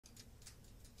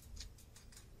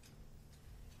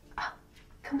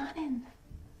Come on in.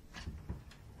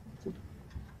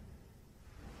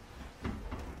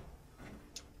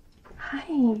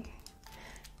 Hi.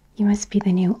 You must be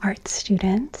the new art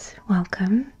student.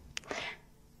 Welcome.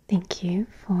 Thank you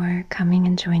for coming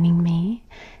and joining me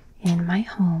in my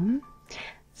home.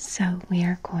 So we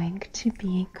are going to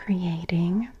be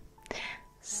creating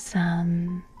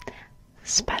some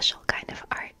special kind of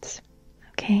art,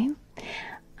 okay?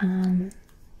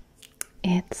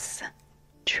 It's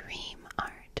dream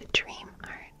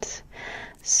art.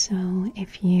 So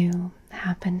if you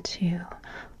happen to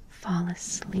fall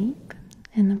asleep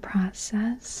in the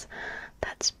process,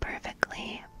 that's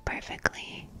perfectly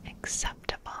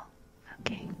acceptable,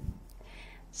 okay?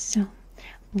 So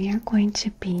we are going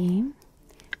to be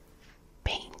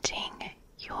painting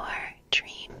your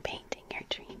dream,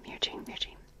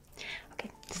 Okay,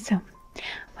 so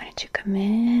why don't you come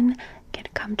in,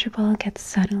 get comfortable, get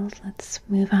settled. Let's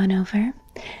move on over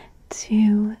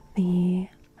to the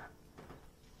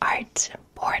art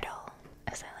portal,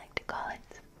 as I like to call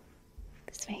it.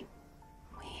 This way.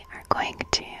 We are going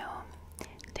to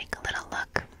take a little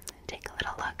look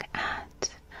at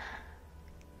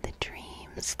the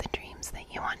dreams that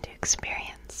you want to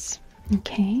experience.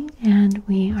 Okay, and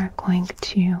we are going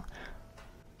to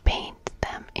paint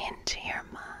them into your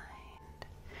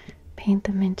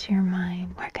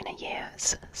mind. We're going to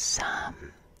use some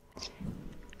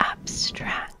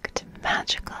abstract,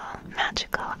 magical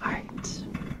art.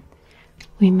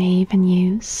 We may even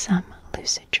use some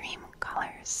lucid dream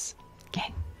colors.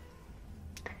 Okay,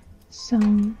 so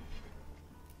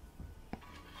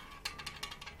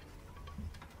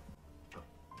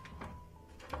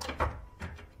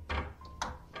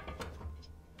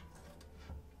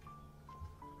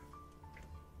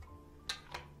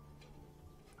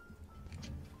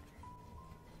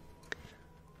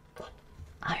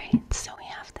alright, so we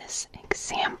have this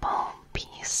example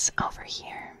piece over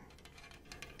here.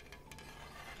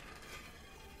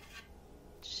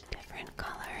 Just different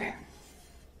color.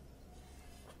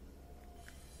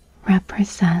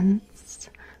 Represents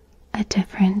a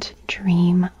different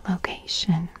dream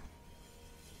location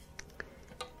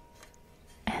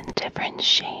and different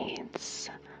shades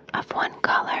of one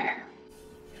color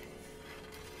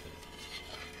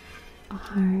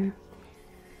are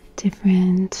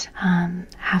different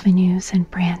avenues and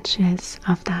branches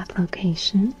of that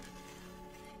location.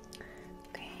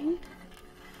 Okay,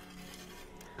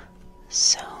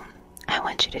 so I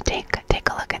want you to take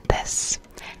a look at this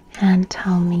and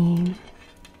tell me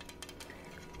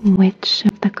which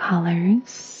of the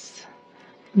colors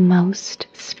most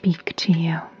speak to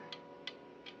you.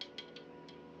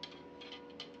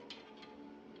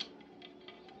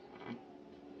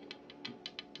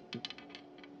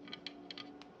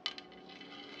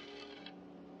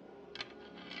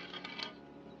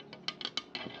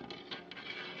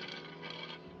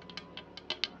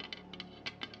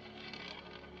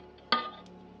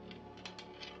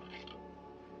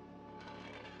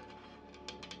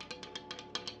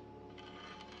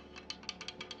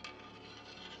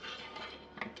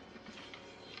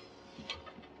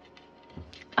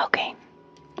 Okay,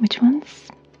 which ones?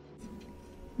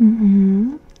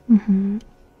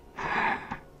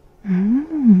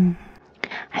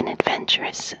 An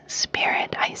adventurous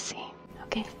spirit, I see.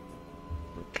 Okay,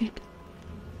 good.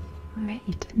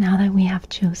 Alright, now that we have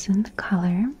chosen the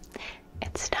color,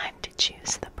 it's time to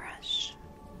choose the brush.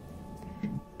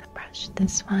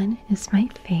 This one is my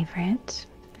favorite,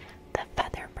 the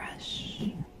feather brush.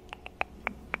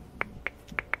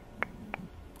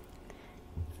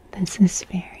 This is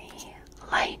very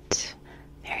light,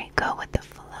 very go with the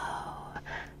flow,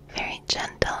 very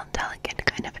gentle, delicate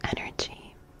kind of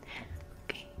energy.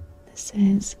 Okay,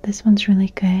 this one's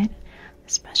really good,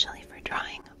 especially for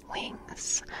drawing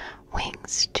wings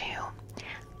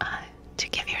to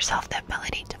give yourself the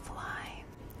ability to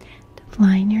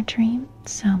fly in your dream.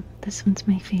 So this one's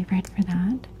my favorite for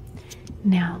that.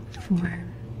 Now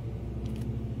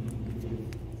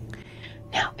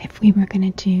if we were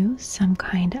going to do some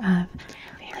kind of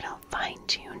little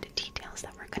fine-tuned details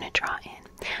that we're going to draw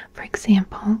in, for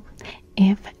example,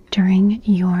 if during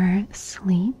your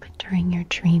sleep, during your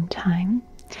dream time,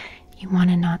 you want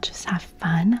to not just have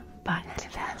fun, but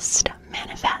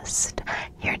manifest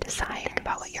your desire. Think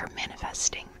about what you're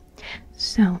manifesting.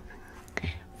 So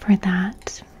for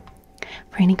that,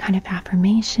 for any kind of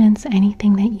affirmations,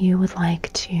 anything that you would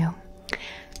like to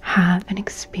have an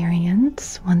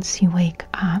experience once you wake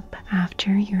up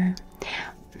after your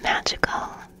magical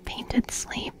painted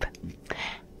sleep,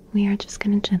 we are just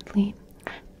going to gently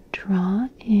draw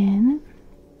in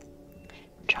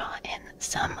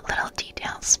some little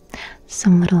details,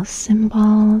 some little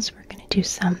symbols. We're going to do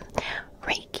some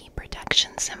Reiki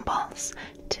protection symbols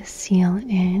to seal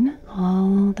in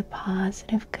all the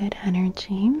positive, good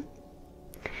energy.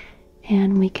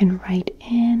 And we can write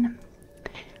in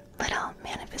little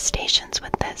manifestations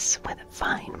with this with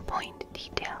fine point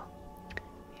detail.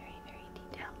 Very, very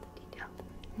detailed.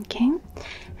 Okay?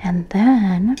 And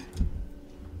then,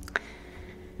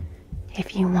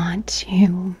 if you want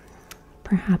to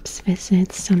perhaps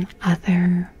visit some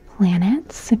other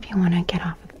planets, if you want to get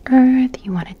off of Earth,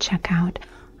 you want to check out,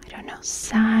 I don't know,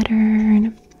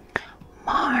 Saturn,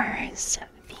 Mars,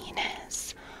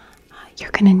 Venus,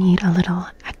 you're going to need a little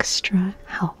extra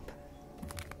help.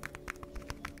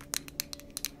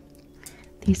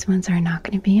 These ones are not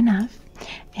going to be enough,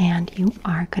 and you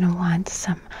are going to want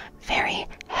some very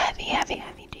heavy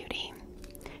duty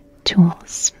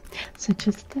tools, such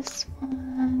as this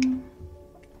one.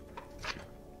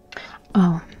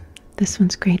 Oh, this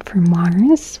one's great for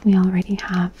Mars. We already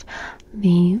have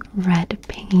the red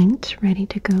paint ready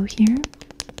to go here.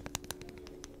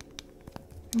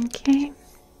 Okay,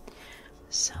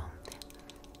 so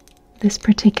this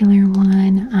particular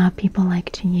one people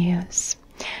like to use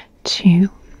to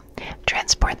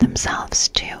transport themselves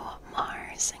to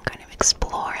Mars and kind of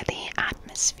explore the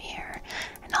atmosphere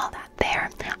and all that there.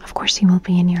 Of course, you will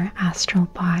be in your astral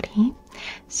body,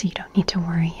 so you don't need to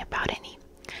worry about any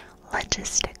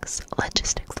logistics like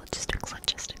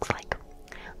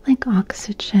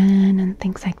oxygen and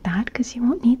things like that, because you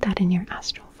won't need that in your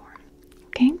astral form.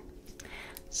 Okay,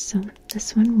 so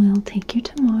this one will take you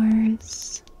to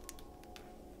Mars.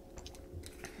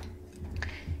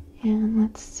 And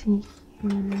let's see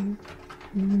here.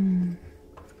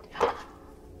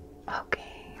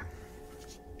 Okay.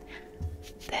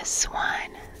 This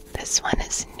one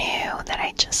is new that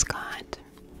I just got.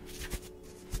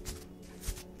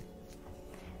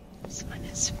 This one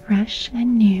is fresh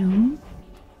and new.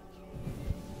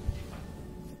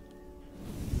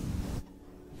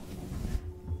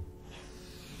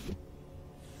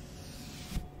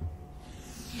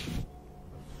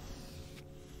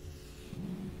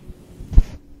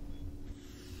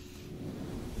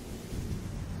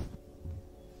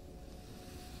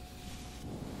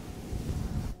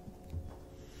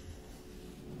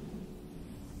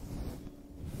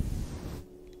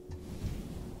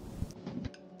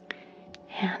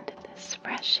 And this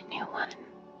fresh new one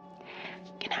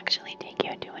can actually take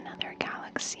you to another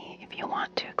galaxy if you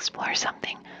want to explore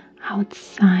something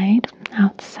outside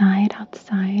of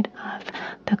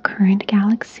the current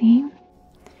galaxy.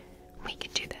 We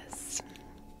can do this.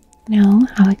 Know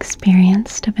how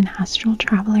experienced of an astral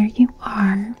traveler you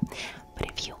are,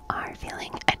 but if you are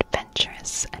feeling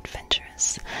adventurous,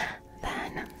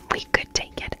 then we could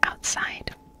take it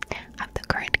outside of the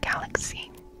current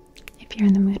galaxy if you're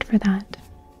in the mood for that.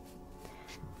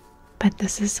 But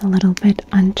this is a little bit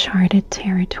uncharted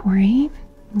territory,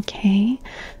 okay?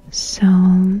 So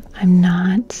I'm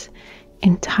not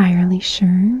entirely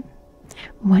sure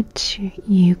what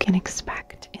you can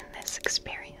expect in this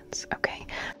experience, okay?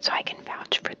 So I can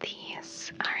vouch for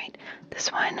these. All right,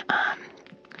 this one's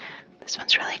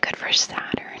really good for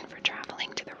Saturn, for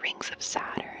traveling to the rings of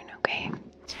Saturn, okay?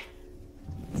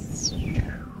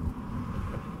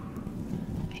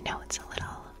 I know it's a little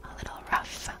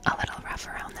rough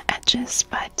around the edges,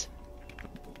 but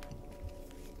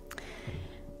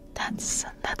that's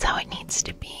how it needs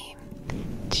to be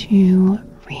to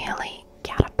really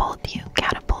catapult you,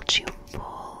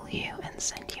 pull you, and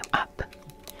send you up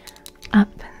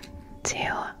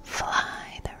to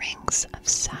fly the rings of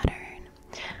Saturn.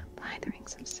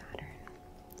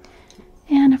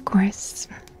 And of course,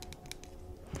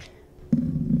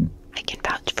 I can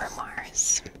vouch for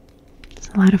Mars. There's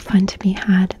a lot of fun to be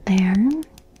had there.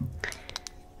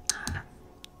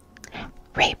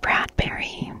 Ray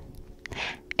Bradbury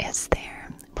is there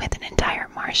with an entire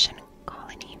Martian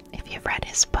colony, if you've read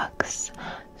his books.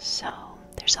 So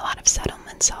there's a lot of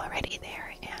settlements already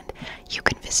there, and you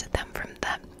can visit them from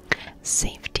the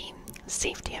safety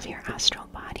of your astral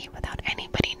body without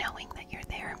anybody knowing that you're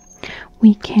there.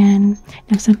 We can,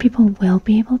 now some people will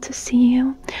be able to see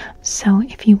you, so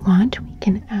if you want, we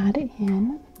can add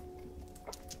in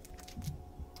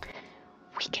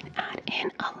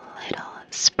a little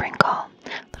sprinkle,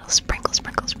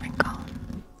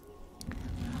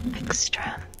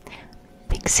 extra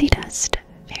pixie dust,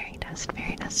 fairy dust,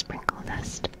 sprinkle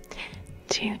dust,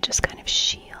 to just kind of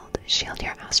shield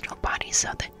your astral body so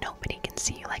that nobody can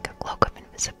see you, like a cloak of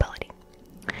invisibility.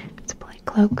 It's a polite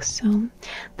cloak, so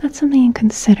that's something you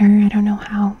consider. I don't know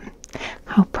how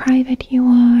private you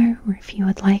are, or if you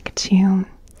would like to, you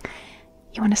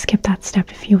want to skip that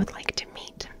step if you would like to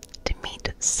meet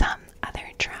some other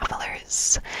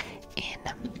travelers in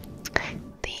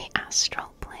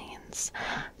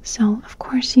So, of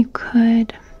course, you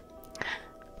could,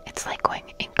 it's like going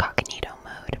incognito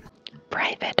mode,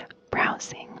 private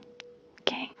browsing,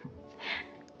 okay?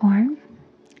 Or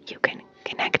you can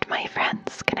connect my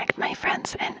friends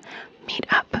and meet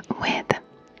up with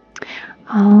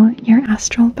all your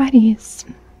astral buddies.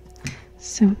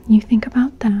 So you think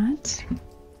about that,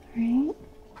 right?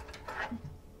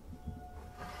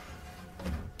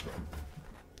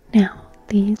 Now,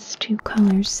 these two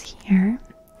colors here,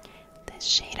 this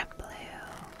shade of blue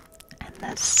and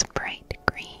this bright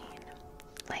green,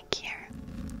 like here.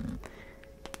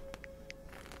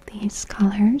 These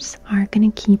colors are going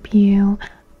to keep you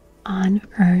on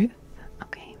Earth,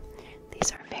 okay?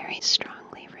 These are very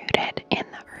strongly rooted in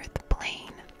the Earth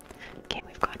plane. Okay,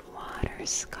 we've got water,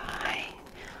 sky,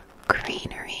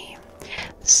 greenery.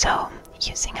 So,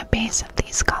 using a base of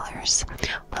these colors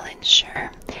will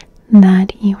ensure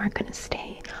that you are going to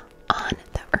stay on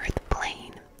the Earth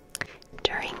plane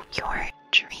during your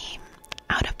dream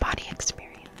out-of-body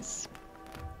experience.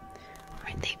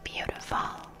 Aren't they beautiful?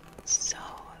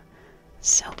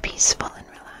 So peaceful and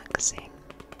relaxing.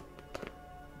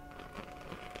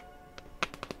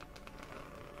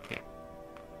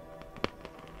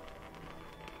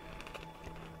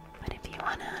 But if you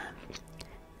want to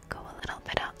go a little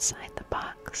bit outside the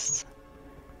box,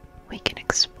 we can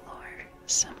explore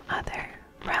some other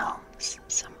realms,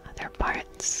 some other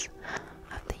parts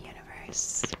of the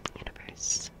universe.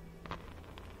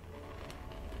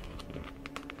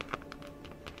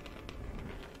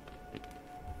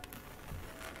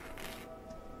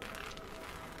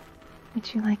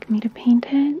 Would you like me to paint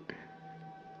it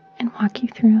and walk you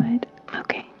through it?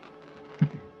 Okay.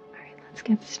 Alright, let's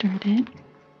get started.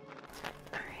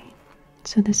 Alright,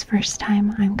 so this first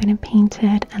time I'm going to paint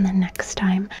it, and the next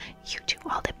time you do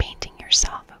all the painting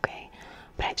yourself, okay?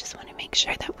 But I just want to make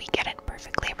sure that we get it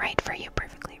perfectly right for you,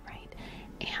 perfectly right,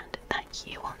 and that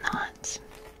you won't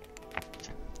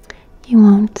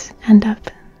end up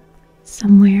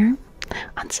somewhere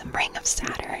on some ring of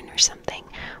Saturn or something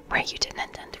where you didn't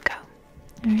intend to go.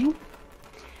 Alright,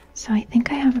 so I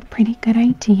think I have a pretty good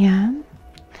idea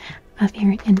of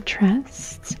your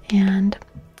interests and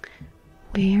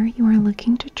where you are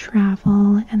looking to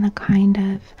travel and the kind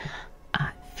of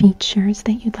features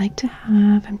that you'd like to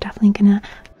have. I'm definitely gonna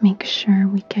make sure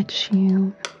we get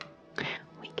you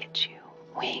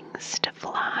wings to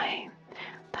fly.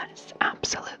 That is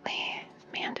absolutely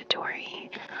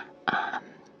mandatory.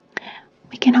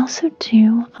 We can also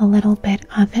do a little bit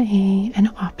of an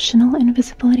optional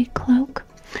invisibility cloak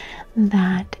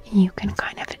that you can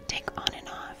kind of take on and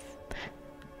off,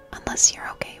 unless you're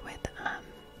okay with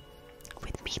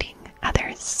meeting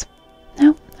others.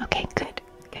 No? Okay, good.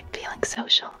 Good, feeling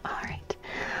social. Alright,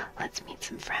 let's meet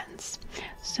some friends.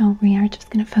 So we are just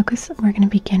going to focus, we're going to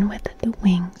begin with the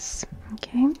wings,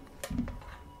 okay?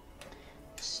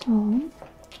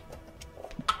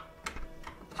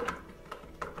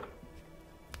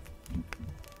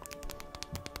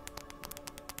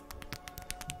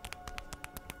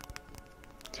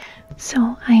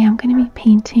 So I am going to be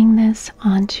painting this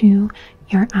onto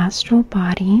your astral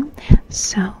body,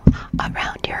 so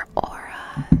around your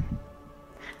aura,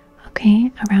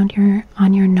 okay,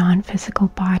 on your non-physical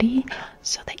body,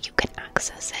 so that you can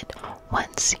access it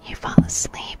once you fall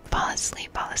asleep,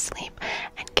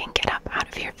 and can get up out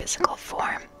of your physical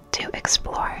form to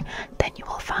explore. Then you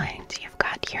will find you've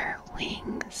got your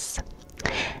wings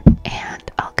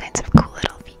and all kinds of cool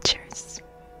little features.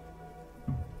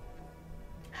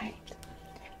 Alright,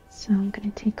 so I'm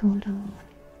going to take a little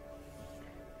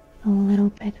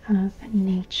bit of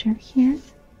nature here,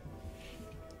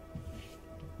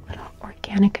 little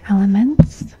organic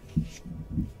elements.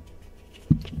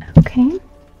 Okay,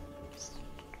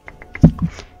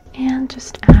 and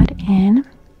just add in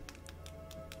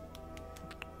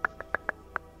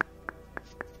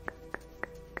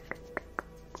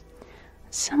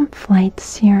some flight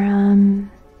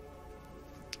serum.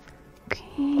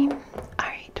 Okay,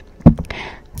 alright,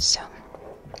 so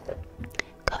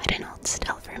go ahead and hold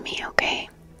still for me, okay?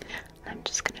 I'm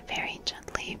just going to very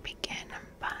gently begin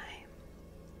by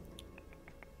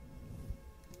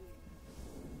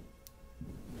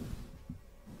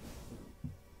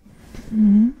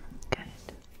good.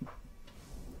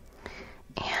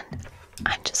 And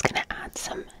I'm just going to add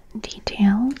some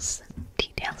details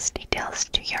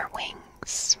to your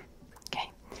wings, okay?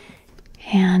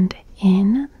 And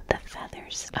in the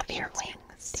feathers of your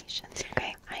wings,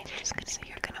 okay? I'm just going to say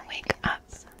you're going to wake up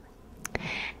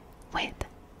with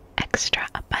extra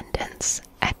abundance,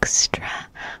 extra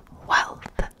wealth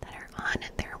that are on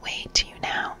their way to you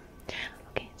now.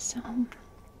 Okay, so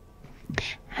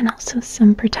and also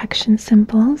some protection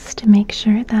symbols to make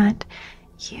sure that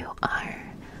you are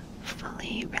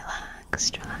fully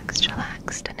relaxed,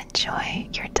 and enjoy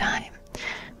your time,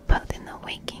 both in the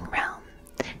waking realm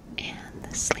and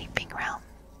the sleeping realm.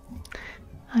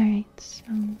 Alright, so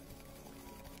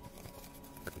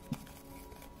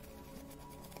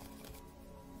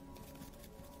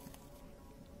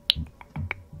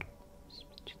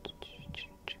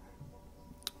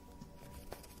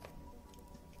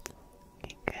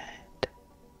okay, good.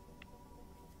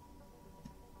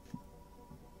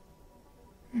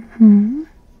 Ooh,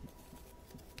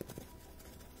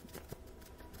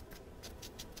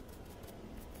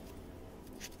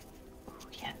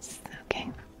 yes,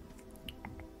 okay.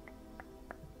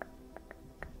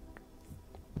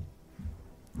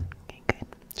 Okay, good.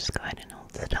 Just go ahead and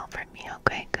hold still for me.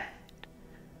 Okay, good.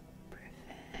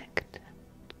 Perfect.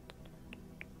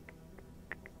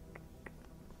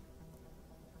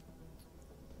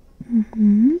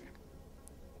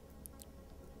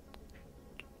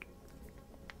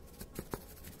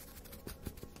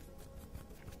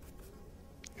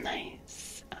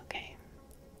 Nice. Okay.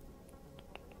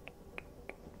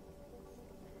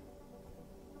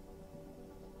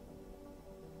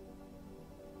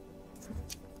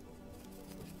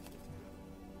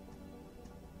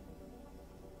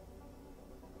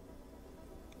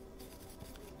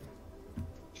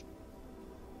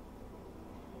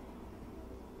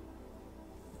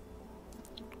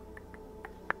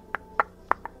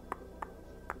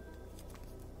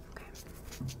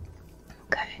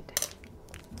 Good.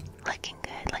 Looking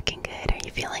good, looking good. Are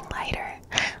you feeling lighter?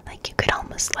 Like you could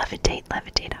almost levitate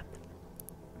up.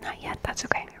 Not yet, that's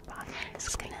okay.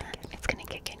 It's gonna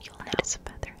kick in. You'll light as a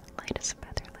feather, light as a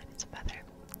feather, light as a feather.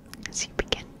 As you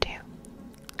begin to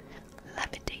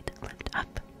levitate, lift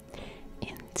up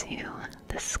into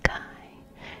the sky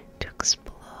to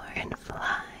explore and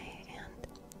fly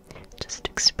and just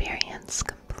experience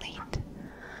complete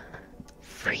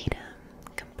freedom,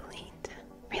 complete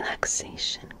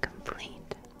relaxation,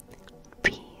 complete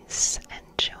peace and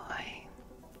joy.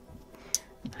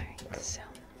 Alright,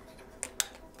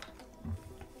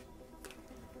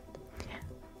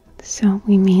 so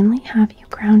we mainly have you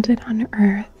grounded on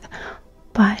earth,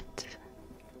 but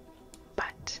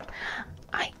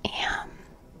I am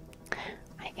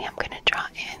going to draw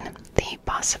in the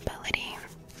possibility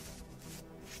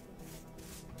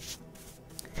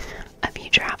of you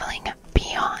traveling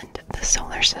beyond the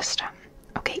solar system.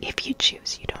 Okay, if you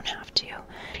choose, you don't have to.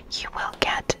 You will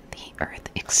get the Earth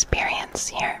experience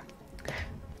here.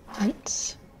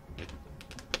 Right.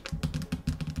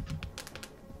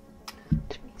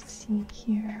 Let me see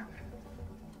here.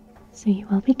 So you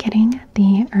will be getting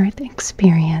the Earth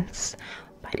experience,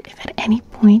 but if at any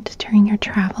point during your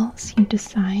travels you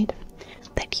decide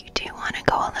that you do want to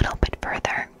go a little bit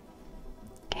further,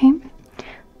 okay,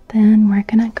 then we're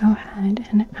gonna go ahead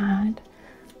and add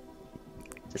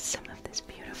some of this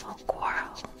beautiful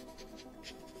coral.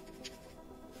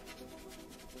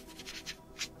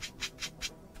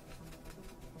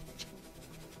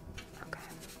 Okay.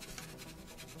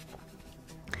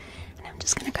 And I'm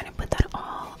just gonna kind of put that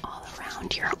all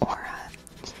around your aura,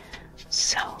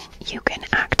 so you can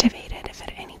activate it if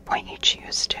at any point you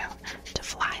choose to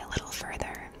fly a little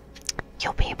further.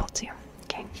 You'll be able to,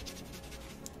 okay?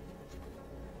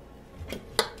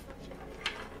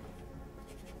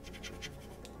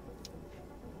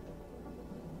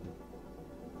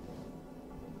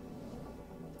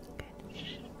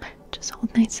 Just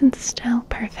hold nice and still.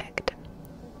 Perfect.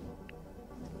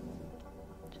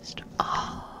 Just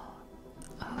all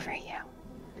over you.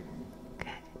 Good.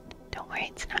 Don't worry,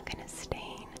 it's not going to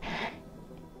stain.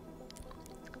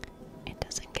 It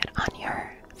doesn't get on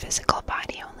your physical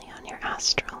body, only on your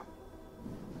astral.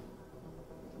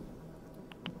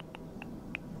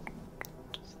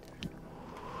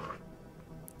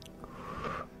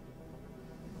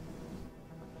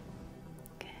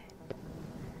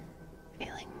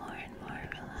 Feeling more and more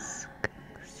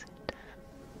relaxed.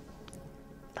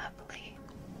 Lovely.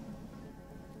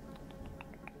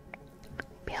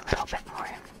 Be a little bit more.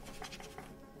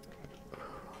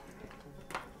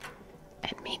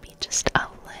 And maybe just a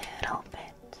little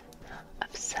bit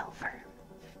of silver.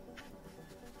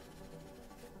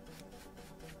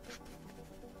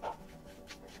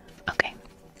 Okay.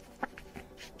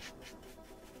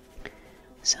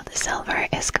 So the silver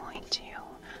is going to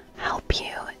help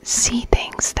you see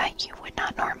things that you would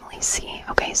not normally see.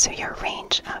 Okay, so your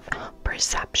range of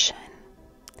perception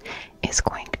is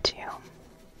going to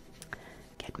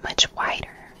get much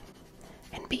wider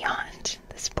and beyond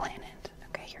this planet.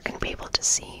 Okay, you're going to be able to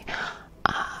see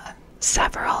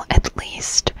several, at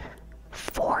least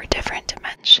 4 different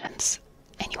dimensions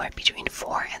anywhere between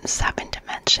 4 and 7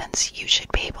 dimensions you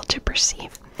should be able to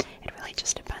perceive. It really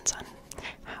just depends on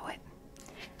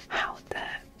how the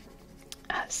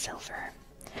silver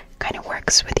kind of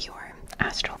works with your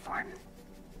astral form.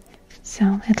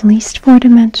 So at least 4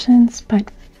 dimensions,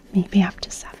 but maybe up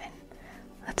to 7.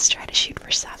 Let's try to shoot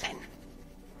for 7.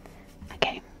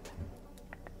 Okay.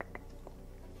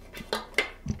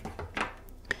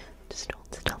 Just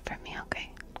hold still for me,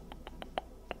 okay?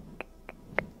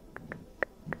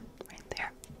 Right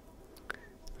there.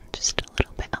 Just a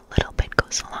little bit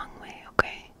goes a long way,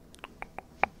 okay?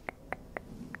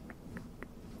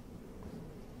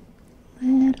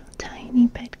 Little tiny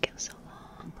bit goes a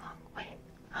long, long way.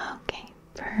 Okay,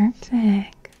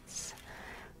 perfect.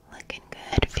 Looking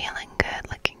good, feeling good,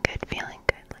 looking good, feeling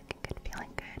good, looking good,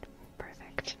 feeling good.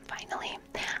 Perfect. Finally,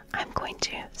 I'm going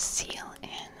to seal in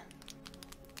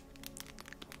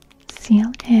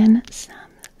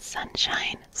some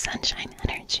sunshine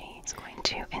energy. It's going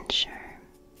to ensure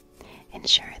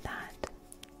that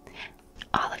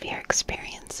all of your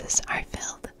experiences are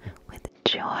filled with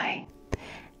joy,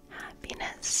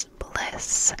 happiness,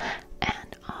 bliss,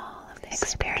 and all of the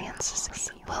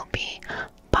experiences will be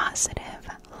positive,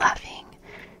 loving,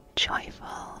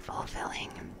 joyful,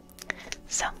 fulfilling.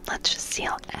 So let's just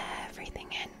seal everything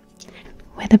in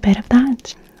with a bit of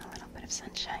that, a little bit of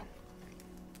sunshine.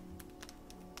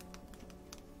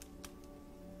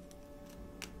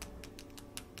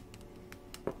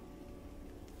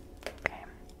 Okay.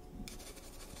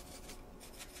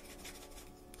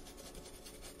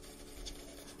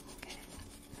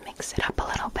 Mix it up a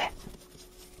little bit.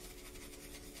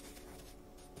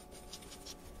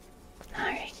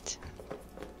 Alright.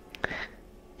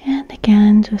 And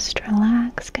again, just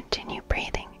relax, continue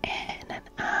breathing in and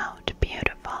out.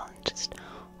 Beautiful. Just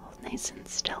hold nice and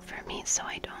still for me so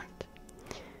I don't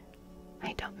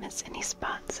miss any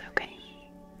spots, okay?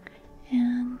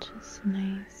 And just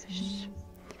nice and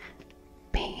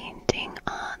painting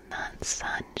on that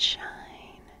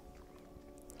sunshine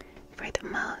for the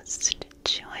most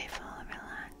joyful,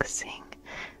 relaxing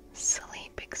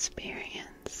sleep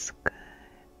experience. Good.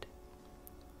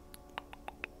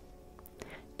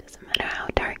 Doesn't matter how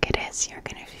dark it is, you're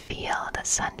going to feel the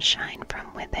sunshine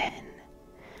from within,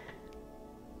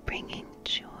 bringing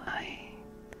joy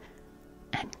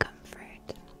and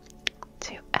comfort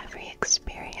to every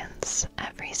experience,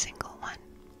 every single one.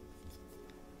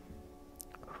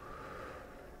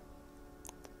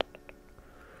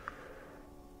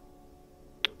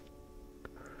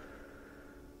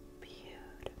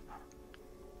 Beautiful.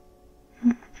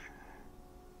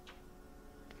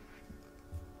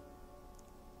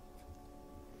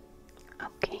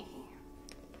 Okay,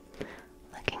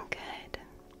 looking good.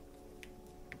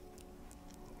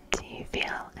 Do you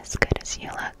feel as good as you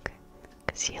look?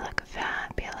 Because you look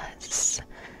fabulous,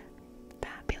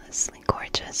 fabulously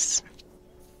gorgeous.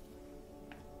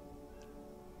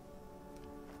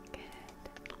 Good.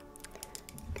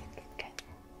 Good, good, good.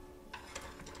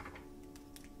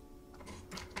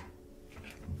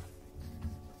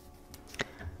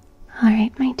 All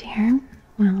right, my dear.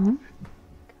 Well,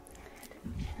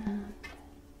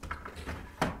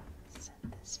 set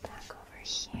this back over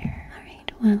here. All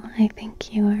right. Well, I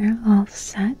think you are all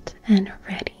set and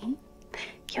ready.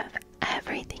 You have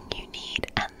everything you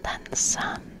need and then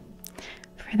some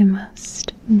for the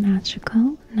most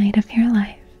magical night of your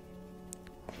life.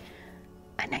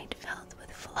 A night filled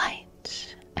with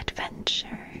flight,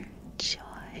 adventure,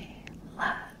 joy,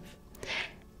 love,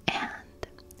 and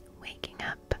waking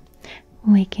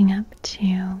up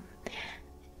to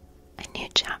a new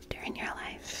chapter in your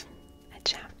life, a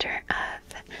chapter of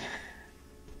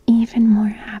even more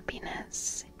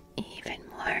happiness, even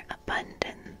more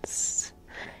abundance,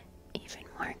 even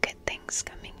more good things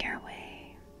coming your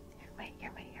way.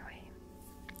 Your way.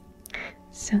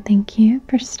 So thank you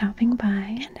for stopping by,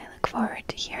 and I look forward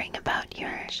to hearing about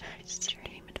your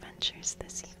dream adventures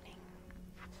this evening.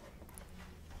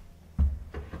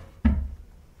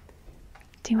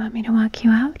 Do you want me to walk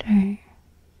you out, or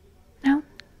no?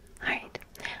 Alright.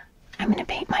 I'm going to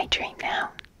paint my dream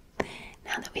now.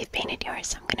 Now that we've painted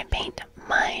yours, I'm going to paint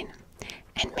mine.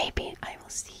 And maybe I will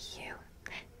see you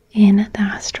in the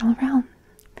astral realm.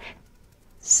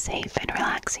 Safe and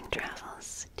relaxing travels.